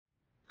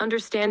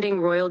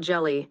Understanding royal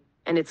jelly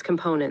and its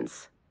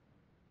components.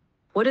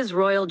 What is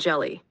royal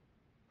jelly?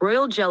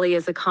 Royal jelly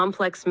is a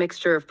complex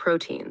mixture of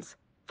proteins,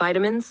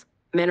 vitamins,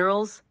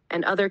 minerals,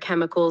 and other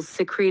chemicals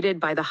secreted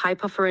by the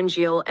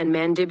hypopharyngeal and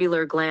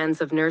mandibular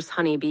glands of nurse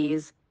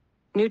honeybees.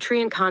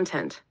 Nutrient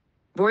content.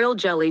 Royal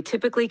jelly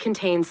typically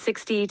contains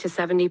 60 to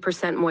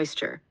 70%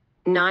 moisture,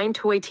 9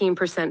 to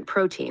 18%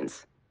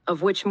 proteins,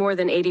 of which more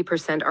than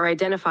 80% are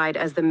identified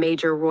as the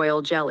major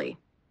royal jelly.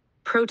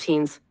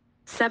 Proteins,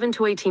 7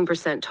 to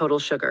 18% total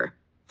sugar,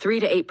 3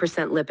 to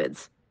 8%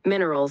 lipids,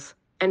 minerals,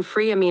 and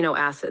free amino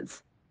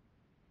acids.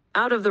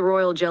 Out of the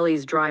royal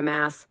jelly's dry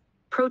mass,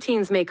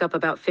 proteins make up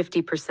about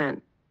 50%.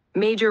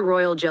 Major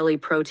royal jelly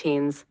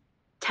proteins.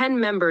 10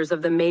 members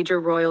of the major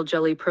royal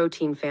jelly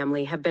protein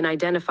family have been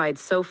identified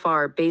so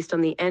far based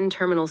on the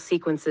N-terminal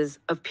sequences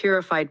of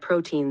purified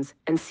proteins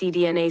and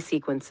cDNA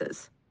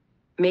sequences.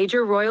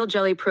 Major royal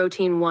jelly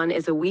protein 1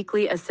 is a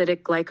weakly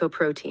acidic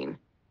glycoprotein,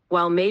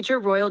 while major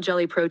royal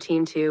jelly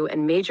protein 2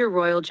 and major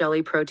royal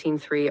jelly protein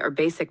 3 are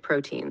basic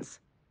proteins.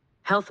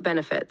 Health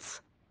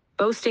benefits.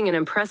 Boasting an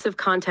impressive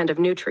content of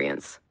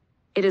nutrients,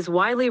 it is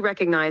widely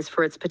recognized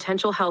for its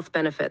potential health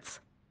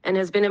benefits and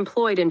has been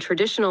employed in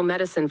traditional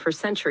medicine for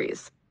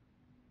centuries.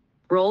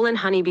 Role in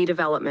honeybee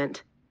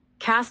development.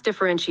 Caste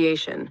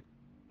differentiation.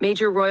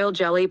 Major royal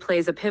jelly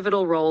plays a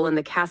pivotal role in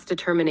the caste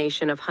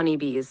determination of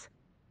honeybees,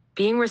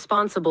 being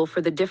responsible for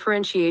the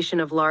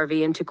differentiation of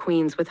larvae into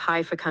queens with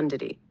high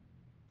fecundity.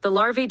 The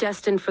larvae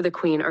destined for the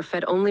queen are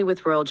fed only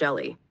with royal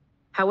jelly.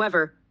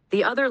 However,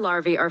 the other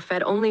larvae are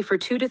fed only for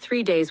 2 to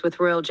 3 days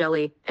with royal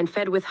jelly and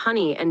fed with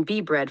honey and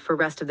bee bread for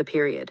rest of the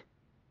period.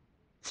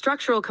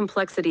 Structural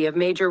complexity of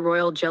major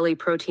royal jelly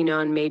protein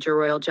 1. Major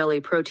royal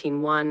jelly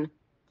protein 1,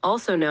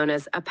 also known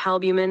as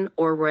apalbumin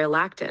or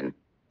royalactin,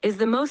 is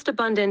the most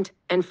abundant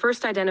and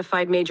first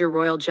identified major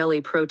royal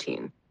jelly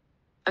protein.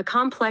 A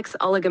complex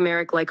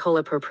oligomeric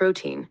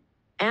glycolipoprotein,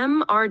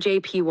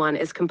 MRJP1,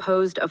 is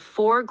composed of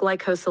 4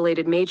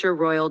 glycosylated major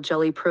royal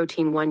jelly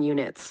protein 1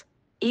 units,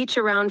 each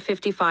around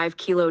 55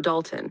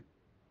 kilodalton,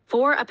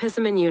 4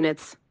 apisimin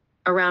units,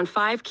 around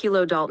 5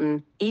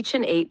 kilodalton, each,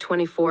 and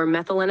 824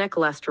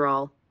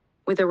 methylene-cholesterol,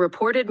 with a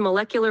reported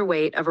molecular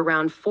weight of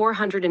around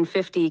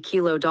 450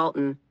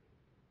 kilodalton.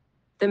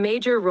 The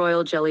major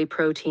royal jelly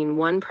protein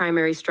 1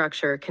 primary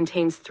structure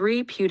contains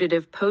 3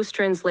 putative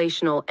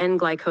post-translational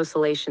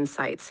N-glycosylation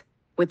sites,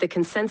 with the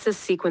consensus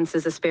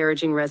sequences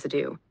asparagine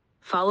residue,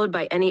 followed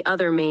by any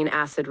other main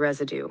acid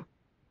residue,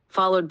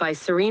 followed by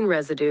serine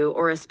residue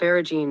or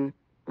asparagine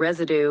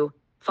residue,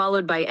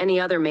 followed by any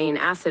other main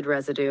acid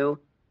residue,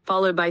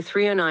 followed by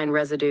threonine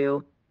residue,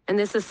 and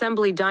this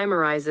assembly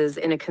dimerizes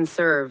in a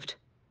conserved,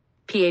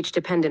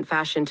 pH-dependent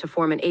fashion to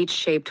form an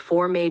H-shaped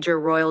 4 major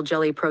royal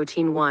jelly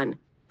protein 1,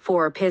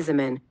 4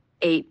 apisimin,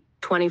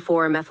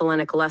 824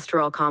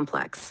 methylene-cholesterol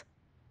complex.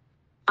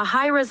 A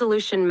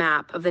high-resolution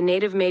map of the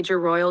native major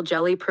royal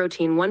jelly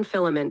protein 1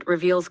 filament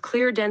reveals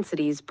clear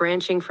densities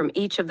branching from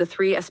each of the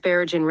 3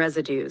 asparagine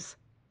residues: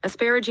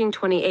 asparagine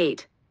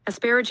 28,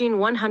 asparagine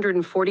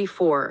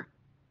 144,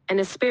 and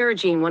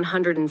asparagine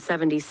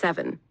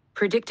 177,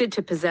 predicted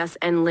to possess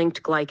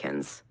N-linked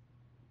glycans.